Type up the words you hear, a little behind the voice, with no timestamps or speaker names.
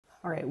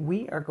All right,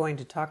 we are going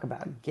to talk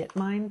about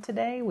Gitmind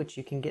today, which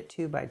you can get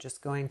to by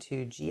just going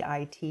to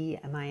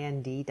gitmind.com.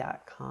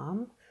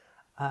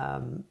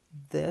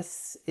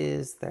 This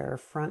is their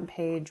front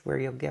page where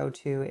you'll go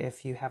to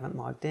if you haven't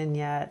logged in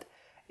yet.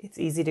 It's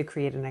easy to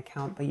create an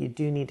account, but you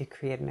do need to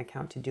create an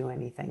account to do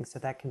anything. So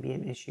that can be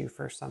an issue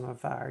for some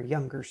of our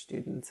younger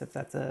students. If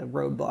that's a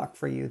roadblock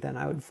for you, then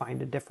I would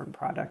find a different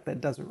product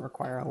that doesn't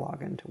require a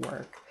login to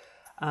work.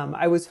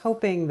 I was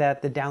hoping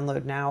that the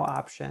download now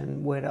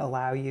option would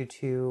allow you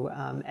to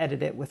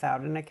edit it without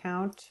an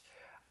account.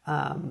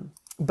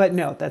 But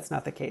no, that's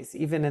not the case.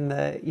 Even in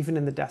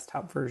the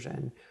desktop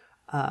version,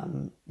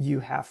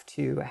 you have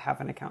to have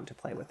an account to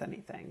play with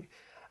anything.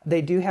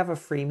 They do have a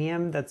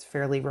freemium that's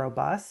fairly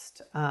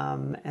robust,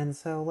 and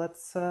so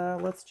let's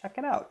check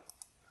it out.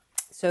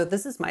 So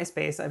this is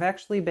MySpace. I've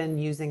actually been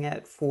using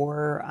it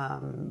for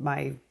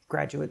my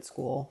graduate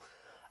school,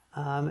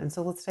 and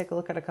so let's take a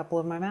look at a couple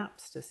of my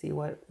maps to see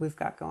what we've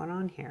got going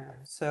on here.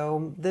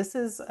 So this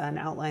is an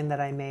outline that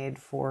I made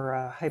for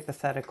a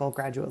hypothetical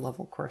graduate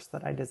level course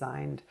that I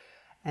designed.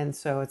 And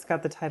so it's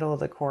got the title of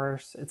the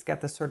course, it's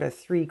got the sort of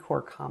 3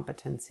 core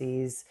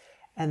competencies,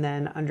 and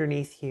then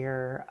underneath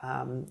here,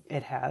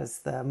 it has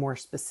the more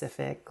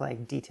specific,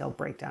 like detailed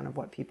breakdown of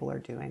what people are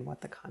doing,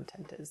 what the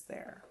content is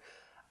there.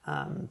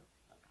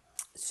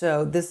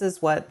 So this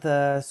is what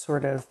the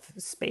sort of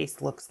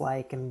space looks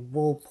like, and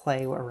we'll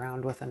play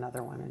around with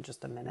another one in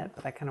just a minute,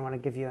 but I kind of want to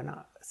give you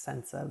a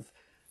sense of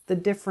the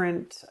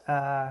different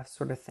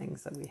sort of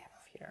things that we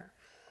have here.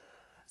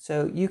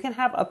 So you can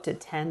have up to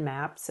 10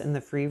 maps in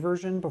the free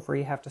version before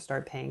you have to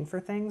start paying for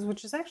things,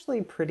 which is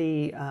actually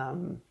pretty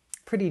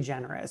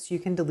generous. You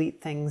can delete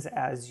things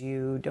as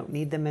you don't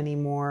need them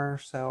anymore.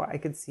 So I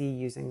could see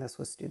using this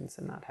with students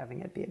and not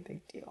having it be a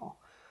big deal.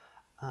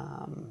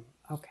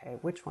 Okay,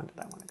 which one did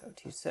I want to go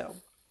to? So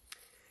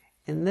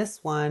in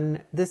this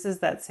one, this is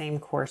that same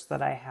course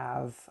that I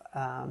have,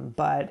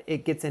 but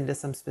it gets into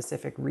some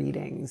specific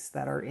readings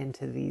that are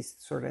into these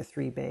sort of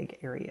 3 big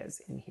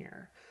areas in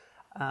here.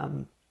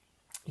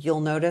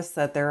 You'll notice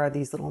that there are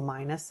these little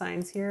minus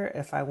signs here.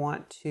 If I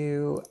want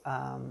to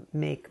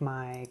make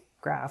my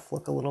graph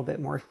look a little bit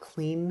more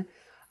clean,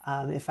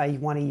 if I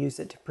want to use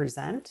it to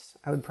present,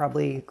 I would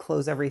probably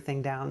close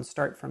everything down,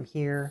 start from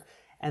here,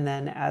 and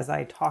then as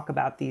I talk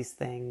about these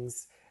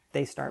things,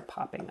 they start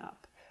popping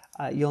up.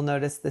 You'll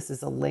notice this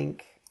is a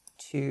link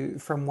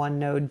from one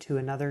node to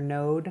another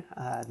node.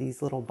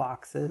 These little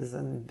boxes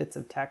and bits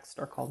of text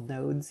are called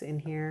nodes in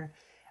here.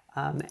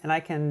 And I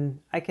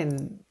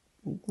can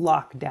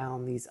lock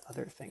down these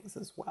other things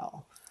as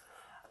well.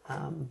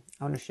 I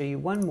want to show you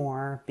one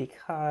more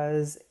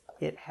because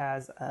it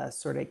has a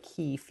sort of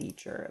key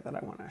feature that I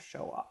want to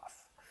show off.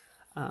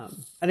 I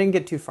didn't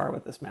get too far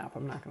with this map,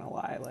 I'm not going to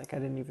lie. Like, I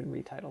didn't even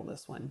retitle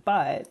this one,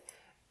 but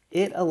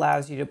it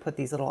allows you to put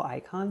these little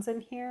icons in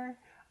here,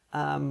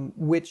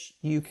 which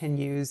you can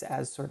use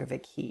as sort of a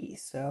key.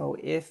 So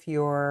if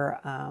you're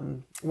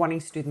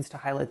wanting students to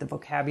highlight the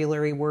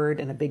vocabulary word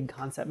in a big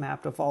concept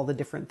map of all the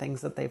different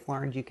things that they've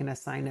learned, you can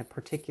assign a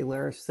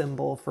particular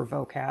symbol for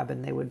vocab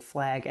and they would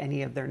flag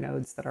any of their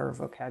nodes that are a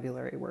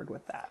vocabulary word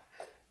with that.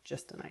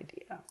 Just an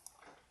idea.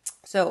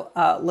 So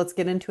let's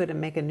get into it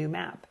and make a new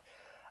map.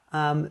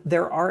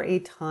 There are a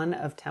ton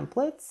of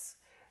templates.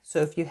 So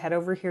if you head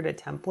over here to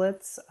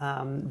templates,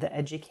 the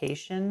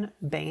education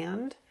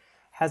band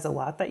has a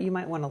lot that you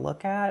might want to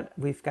look at.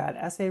 We've got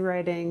essay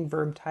writing,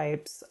 verb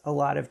types, a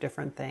lot of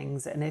different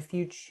things. And if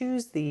you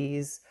choose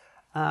these,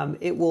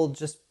 it will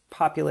just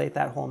populate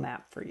that whole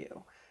map for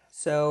you.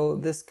 So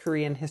this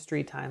Korean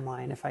history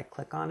timeline, if I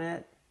click on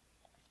it,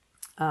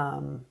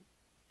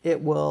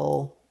 it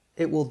will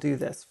do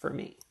this for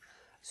me.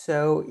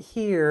 So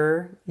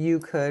here you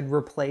could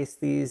replace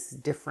these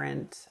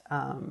different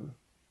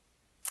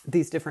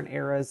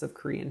eras of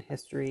Korean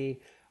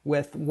history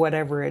with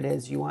whatever it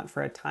is you want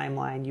for a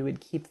timeline. You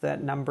would keep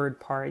that numbered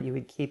part. You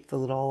would keep the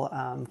little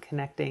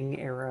connecting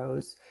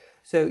arrows.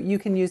 So you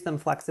can use them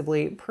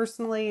flexibly.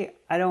 Personally,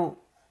 I don't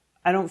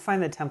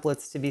find the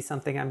templates to be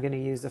something I'm going to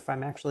use if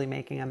I'm actually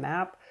making a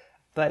map,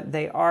 but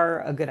they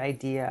are a good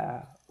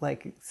idea.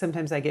 Like,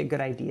 sometimes I get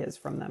good ideas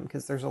from them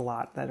because there's a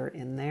lot that are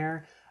in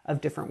there of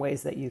different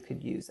ways that you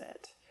could use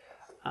it.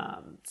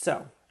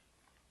 So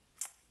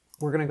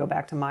we're going to go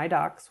back to My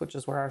Docs, which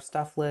is where our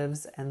stuff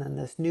lives, and then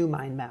this new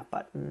Mind Map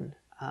button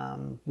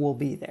will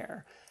be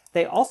there.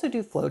 They also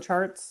do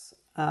flowcharts,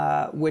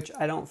 which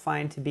I don't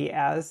find to be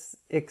as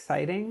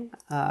exciting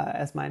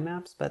as mind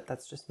maps, but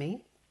that's just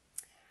me.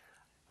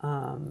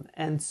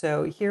 And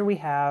so here we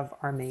have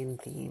our main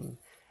theme,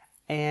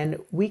 and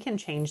we can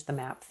change the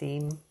map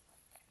theme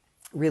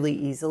really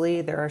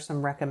easily. There are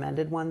some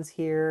recommended ones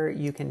here.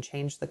 You can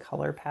change the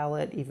color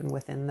palette even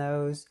within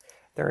those.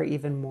 There are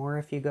even more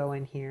if you go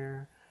in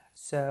here.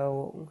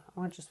 So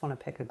I just want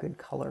to pick a good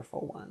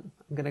colorful one.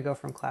 I'm going to go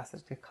from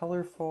classic to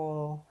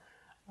colorful.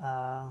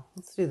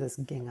 Let's do this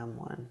gingham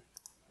one.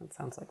 That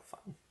sounds like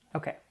fun.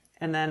 Okay.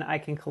 And then I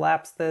can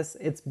collapse this.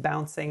 It's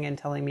bouncing and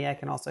telling me I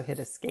can also hit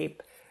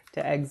escape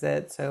to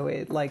exit. So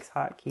it likes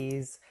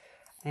hotkeys.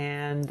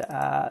 And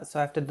so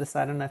I have to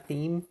decide on a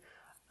theme.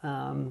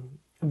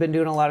 I've been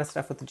doing a lot of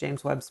stuff with the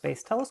James Webb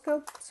Space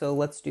Telescope, so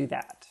let's do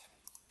that.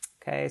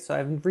 Okay, so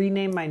I've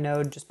renamed my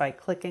node just by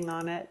clicking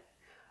on it.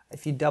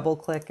 If you double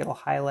click, it'll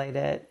highlight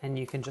it, and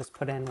you can just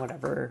put in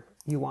whatever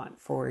you want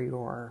for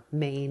your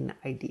main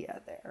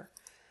idea there.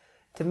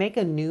 To make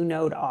a new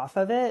node off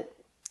of it,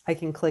 I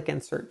can click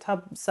Insert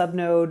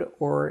Subnode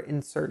or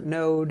Insert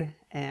Node,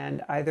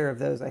 and either of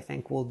those I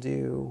think will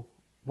do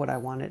what I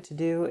want it to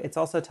do. It's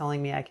also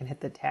telling me I can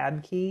hit the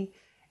Tab key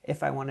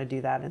if I want to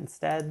do that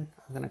instead.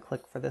 I'm going to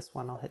click for this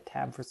one. I'll hit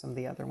Tab for some of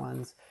the other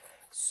ones.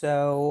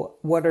 So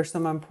what are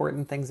some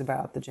important things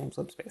about the James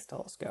Webb Space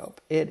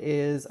Telescope? It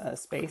is a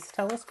space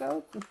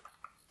telescope.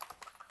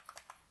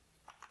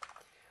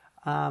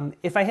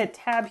 If I hit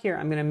Tab here,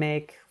 I'm going to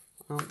make...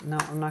 Oh, no,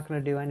 I'm not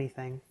going to do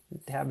anything.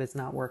 Tab is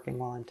not working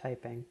while I'm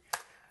typing.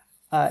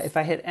 If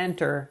I hit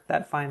Enter,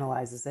 that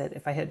finalizes it.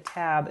 If I hit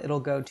Tab,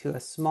 it'll go to a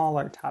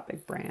smaller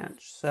topic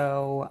branch.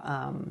 So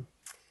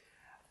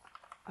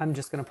I'm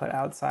just going to put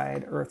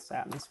outside Earth's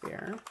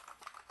atmosphere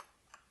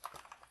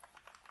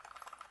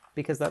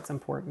because that's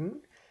important.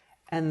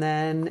 And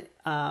then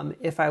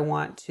if I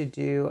want to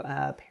do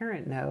a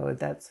parent node,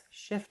 that's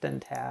Shift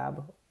and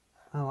Tab.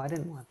 Oh, I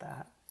didn't want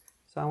that.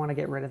 So I want to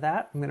get rid of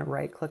that. I'm going to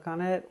right click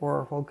on it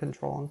or hold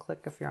Control and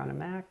click if you're on a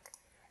Mac.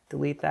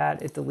 Delete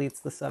that. It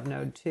deletes the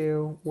subnode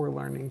too. We're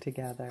learning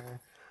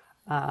together.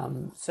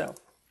 So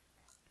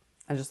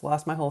I just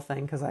lost my whole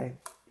thing because I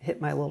hit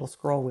my little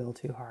scroll wheel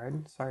too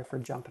hard. Sorry for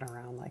jumping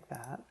around like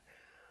that.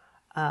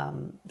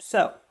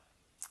 So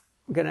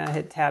I'm going to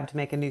hit Tab to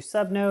make a new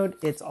subnode.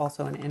 It's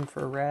also an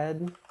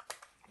infrared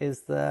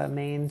is the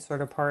main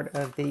sort of part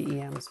of the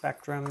EM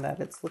spectrum that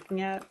it's looking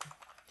at.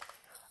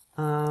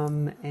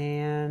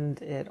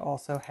 And it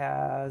also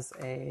has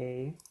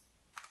a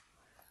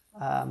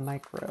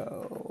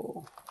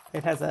micro,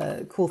 it has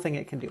a cool thing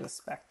it can do with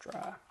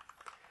spectra,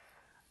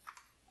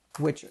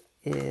 which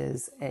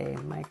is a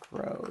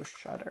micro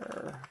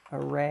shutter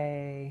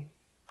array.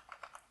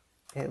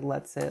 It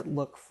lets it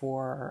look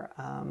for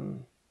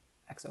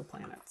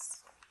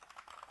exoplanets,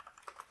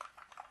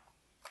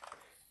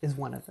 is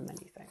one of the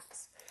many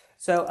things.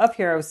 So up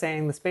here I was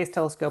saying the space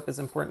telescope is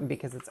important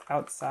because it's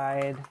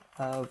outside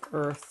of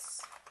Earth's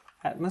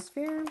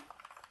atmosphere.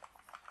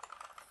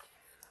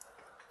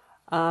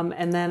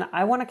 And then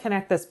I want to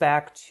connect this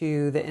back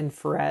to the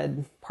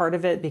infrared part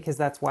of it because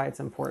that's why it's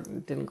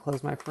important. Didn't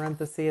close my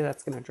parenthesis.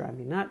 That's going to drive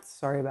me nuts.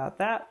 Sorry about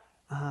that.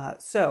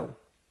 So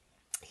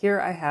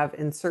here I have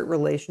Insert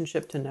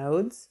Relationship to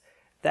Nodes.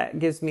 That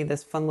gives me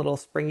this fun little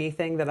springy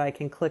thing that I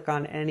can click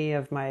on any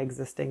of my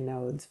existing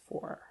nodes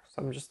for.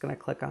 So I'm just going to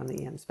click on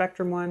the EM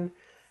spectrum one.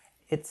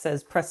 It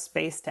says press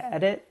space to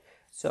edit.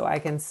 So I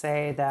can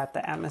say that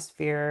the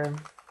atmosphere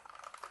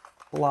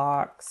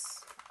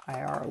blocks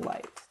IR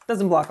light.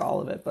 Doesn't block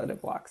all of it, but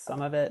it blocks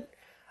some of it.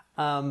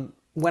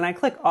 When I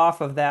click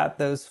off of that,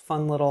 those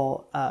fun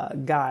little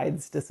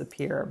guides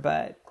disappear.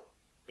 But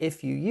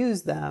if you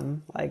use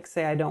them, like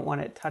say I don't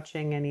want it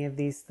touching any of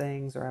these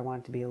things, or I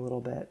want it to be a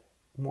little bit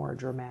more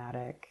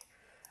dramatic,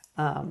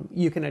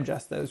 you can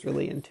adjust those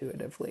really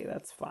intuitively.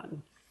 That's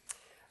fun.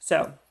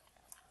 So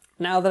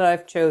now that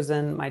I've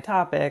chosen my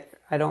topic,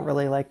 I don't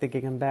really like the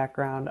Gitmind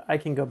background. I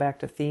can go back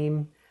to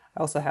theme.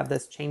 I also have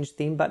this change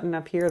theme button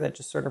up here that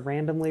just sort of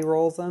randomly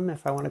rolls them.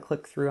 If I want to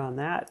click through on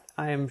that,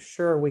 I am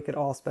sure we could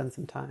all spend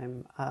some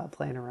time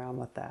playing around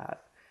with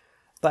that.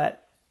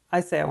 But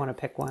I say I want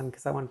to pick one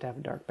because I want it to have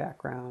a dark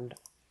background.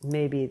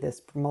 Maybe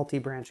this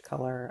multi-branch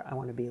color, I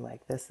want to be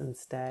like this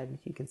instead.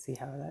 You can see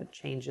how that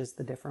changes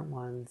the different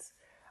ones.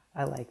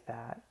 I like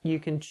that. You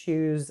can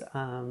choose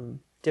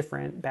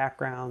different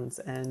backgrounds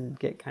and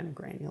get kind of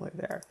granular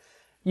there.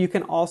 You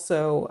can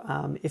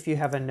also, if you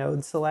have a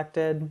node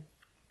selected,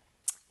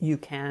 you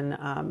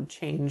can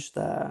change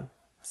the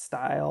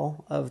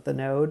style of the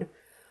node.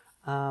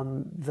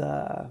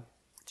 The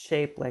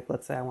shape, like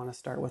let's say I want to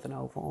start with an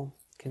oval,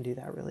 can do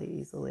that really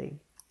easily.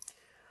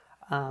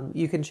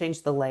 You can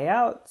change the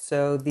layout.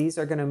 So these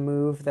are going to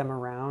move them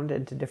around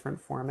into different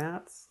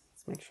formats.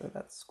 Let's make sure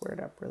that's squared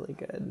up really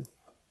good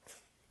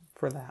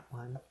for that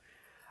one.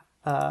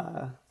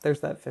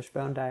 There's that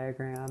fishbone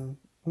diagram.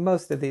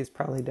 Most of these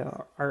probably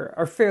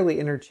are fairly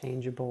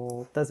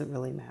interchangeable. Doesn't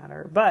really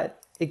matter,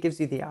 but it gives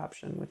you the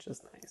option, which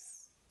is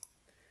nice.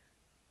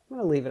 I'm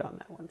going to leave it on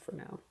that one for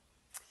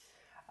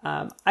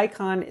now.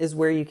 Icon is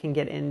where you can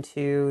get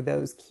into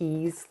those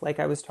keys, like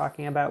I was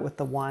talking about with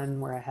the one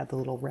where I had the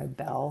little red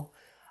bell.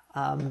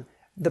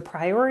 The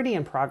priority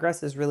and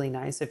progress is really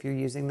nice if you're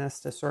using this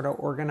to sort of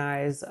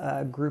organize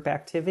a group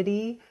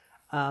activity.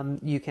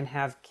 You can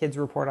have kids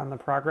report on the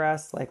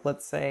progress. Like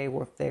let's say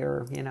if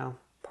they're,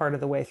 part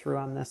of the way through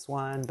on this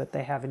one, but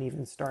they haven't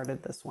even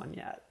started this one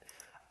yet.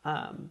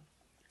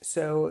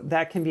 So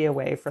that can be a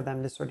way for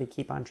them to sort of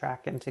keep on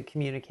track and to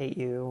communicate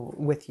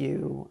with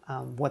you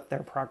what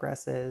their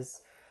progress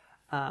is.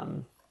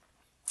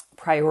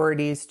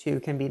 Priorities too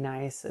can be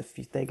nice if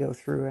they go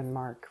through and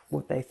mark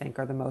what they think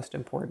are the most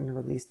important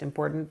or least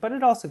important, but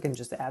it also can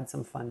just add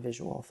some fun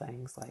visual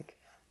things like,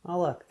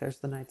 oh look, there's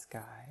the night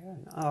sky,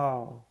 and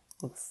oh,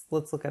 Let's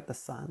look at the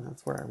sun.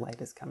 That's where our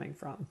light is coming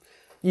from.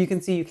 You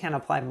can see you can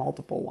apply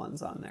multiple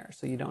ones on there,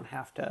 so you don't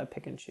have to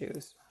pick and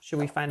choose. Should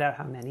we find out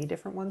how many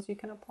different ones you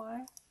can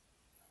apply?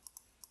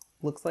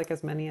 Looks like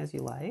as many as you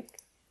like.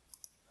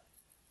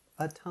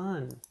 A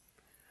ton.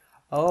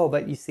 Oh,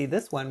 but you see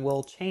this one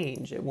will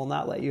change. It will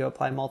not let you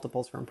apply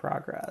multiples from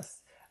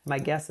progress. My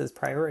guess is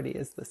priority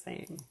is the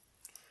same.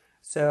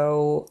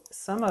 So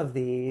some of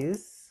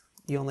these,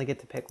 you only get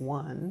to pick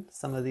one.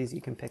 Some of these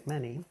you can pick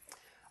many.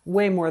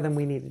 Way more than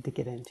we needed to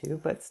get into,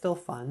 but still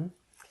fun.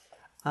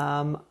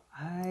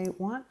 I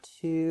want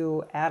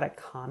to add a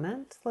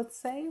comment, let's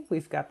say.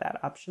 We've got that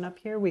option up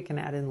here. We can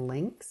add in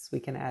links. We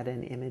can add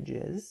in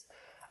images.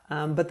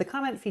 But the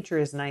comment feature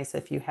is nice.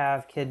 If you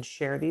have kids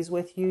share these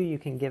with you, you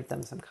can give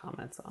them some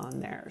comments on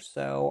there.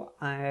 So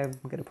I'm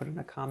going to put in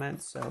a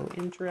comment. So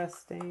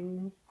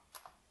interesting.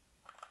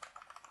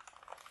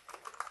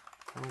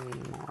 Tell me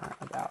more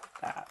about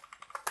that.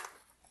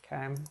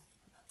 Okay.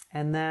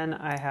 And then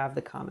I have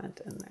the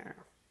comment in there.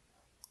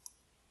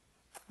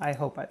 I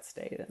hope it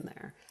stayed in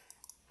there.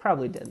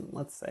 Probably didn't.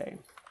 Let's say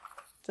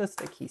just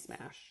a key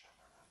smash.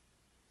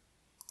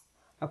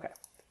 Okay,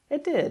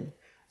 it did.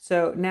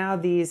 So now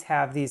these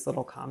have these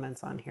little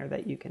comments on here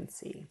that you can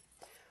see.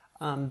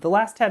 The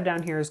last tab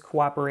down here is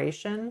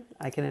cooperation.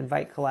 I can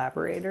invite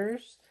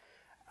collaborators.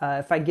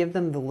 If I give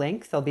them the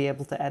link, they'll be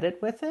able to edit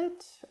with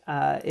it.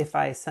 If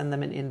I send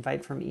them an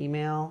invite from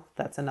email,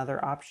 that's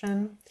another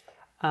option.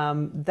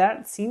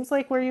 That seems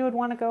like where you would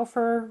want to go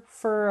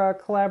for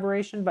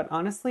collaboration, but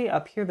honestly,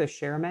 up here, the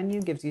share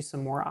menu gives you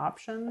some more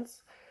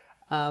options.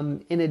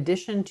 In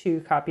addition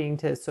to copying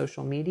to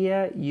social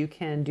media, you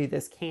can do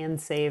this can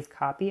save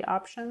copy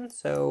option.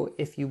 So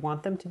if you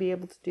want them to be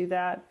able to do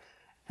that,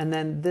 and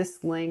then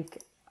this link,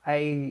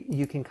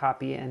 you can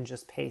copy and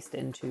just paste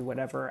into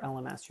whatever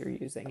LMS you're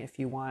using if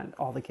you want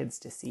all the kids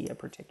to see a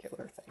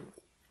particular thing.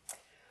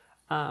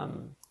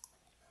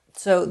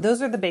 So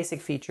those are the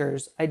basic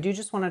features. I do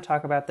just want to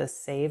talk about the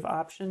save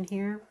option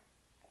here.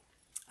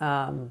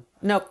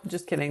 Nope,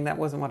 just kidding. That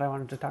wasn't what I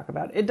wanted to talk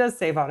about. It does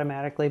save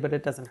automatically, but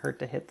it doesn't hurt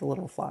to hit the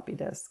little floppy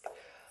disk.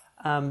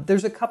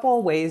 There's a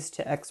couple ways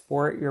to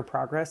export your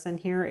progress in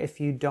here if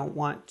you don't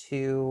want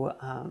to,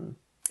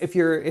 if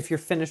you're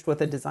finished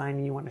with a design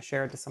and you want to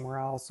share it to somewhere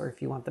else, or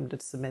if you want them to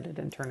submit it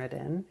and turn it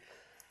in.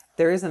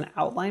 There is an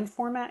outline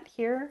format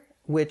here,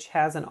 which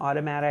has an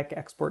automatic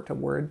export to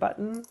Word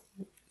button.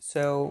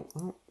 So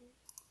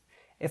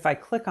if I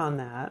click on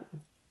that,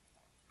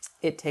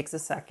 it takes a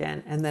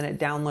second and then it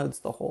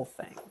downloads the whole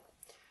thing.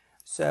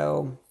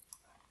 So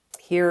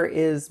here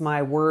is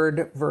my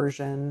Word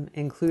version,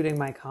 including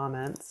my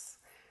comments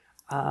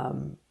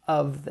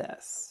of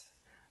this.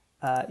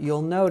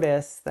 You'll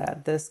notice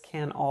that this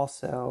can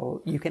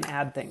also, you can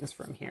add things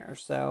from here.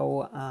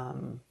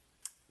 So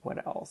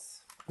what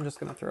else? I'm just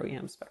going to throw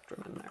EM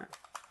Spectrum in there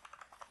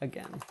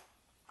again.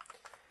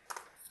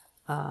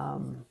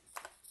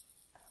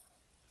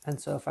 And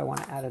so if I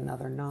want to add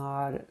another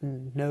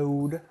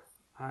node,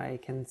 I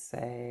can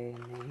say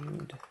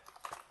named.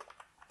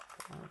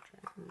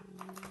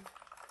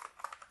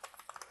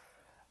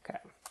 Okay.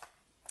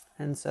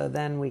 And so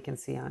then we can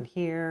see on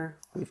here,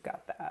 we've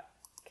got that.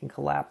 Can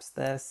collapse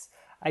this.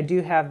 I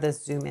do have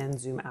this zoom in,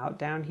 zoom out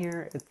down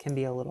here. It can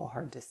be a little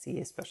hard to see,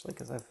 especially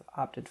because I've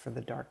opted for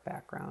the dark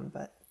background,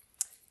 but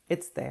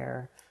it's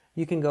there.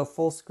 You can go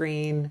full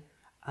screen,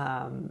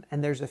 and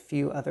there's a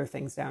few other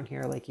things down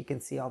here, like you can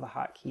see all the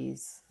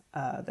hotkeys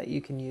that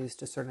you can use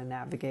to sort of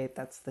navigate.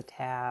 That's the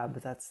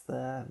tab, that's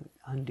the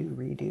undo,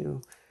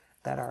 redo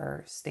that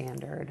are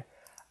standard.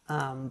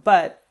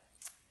 But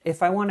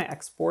if I want to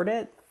export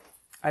it,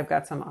 I've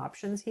got some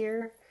options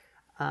here.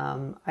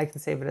 I can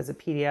save it as a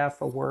PDF,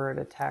 a Word,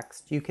 a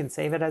text. You can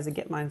save it as a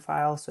Gitmind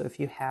file. So if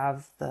you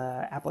have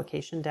the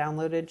application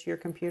downloaded to your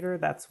computer,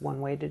 that's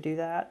one way to do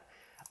that.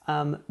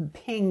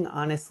 Ping,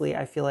 honestly,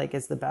 I feel like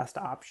is the best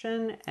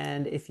option.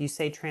 And if you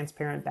say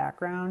transparent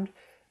background,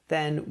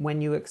 then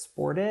when you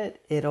export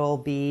it, it'll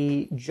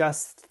be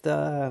just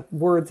the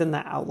words in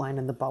the outline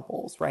and the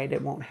bubbles, right?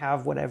 It won't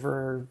have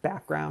whatever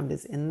background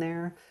is in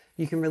there.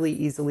 You can really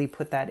easily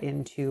put that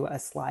into a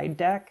slide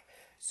deck.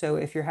 So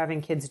if you're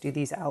having kids do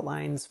these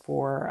outlines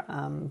for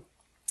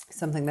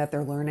something that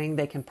they're learning,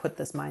 they can put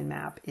this mind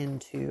map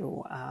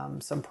into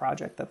some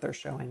project that they're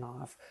showing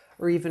off,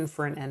 or even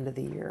for an end of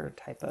the year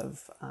type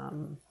of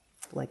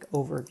like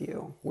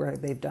overview where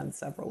they've done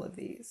several of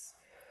these.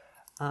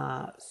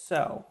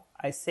 So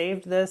I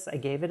saved this, I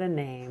gave it a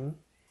name.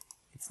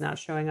 It's not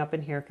showing up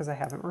in here because I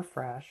haven't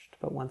refreshed,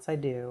 but once I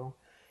do,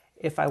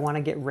 if I want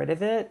to get rid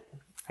of it,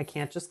 I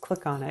can't just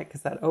click on it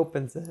because that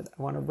opens it.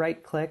 I want to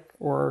right click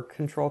or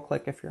control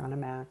click if you're on a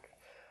Mac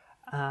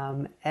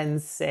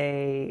and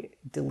say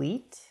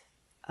delete.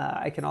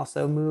 I can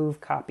also move,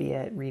 copy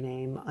it,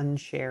 rename,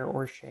 unshare,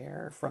 or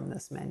share from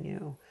this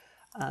menu.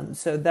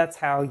 So that's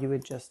how you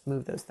would just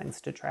move those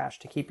things to trash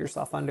to keep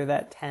yourself under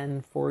that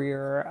 10 for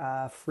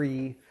your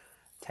free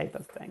type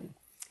of thing.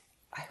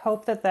 I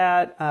hope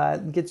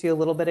that gets you a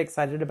little bit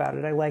excited about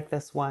it. I like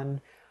this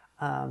one.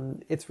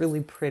 It's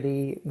really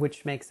pretty,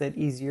 which makes it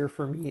easier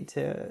for me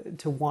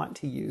to want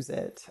to use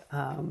it.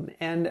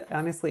 And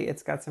honestly,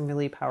 it's got some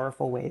really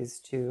powerful ways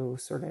to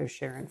sort of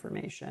share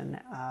information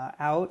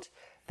out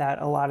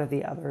that a lot of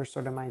the other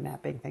sort of mind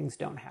mapping things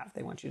don't have.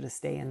 They want you to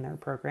stay in their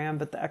program,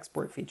 but the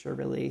export feature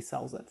really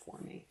sells it for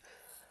me.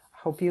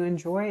 Hope you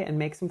enjoy and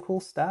make some cool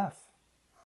stuff.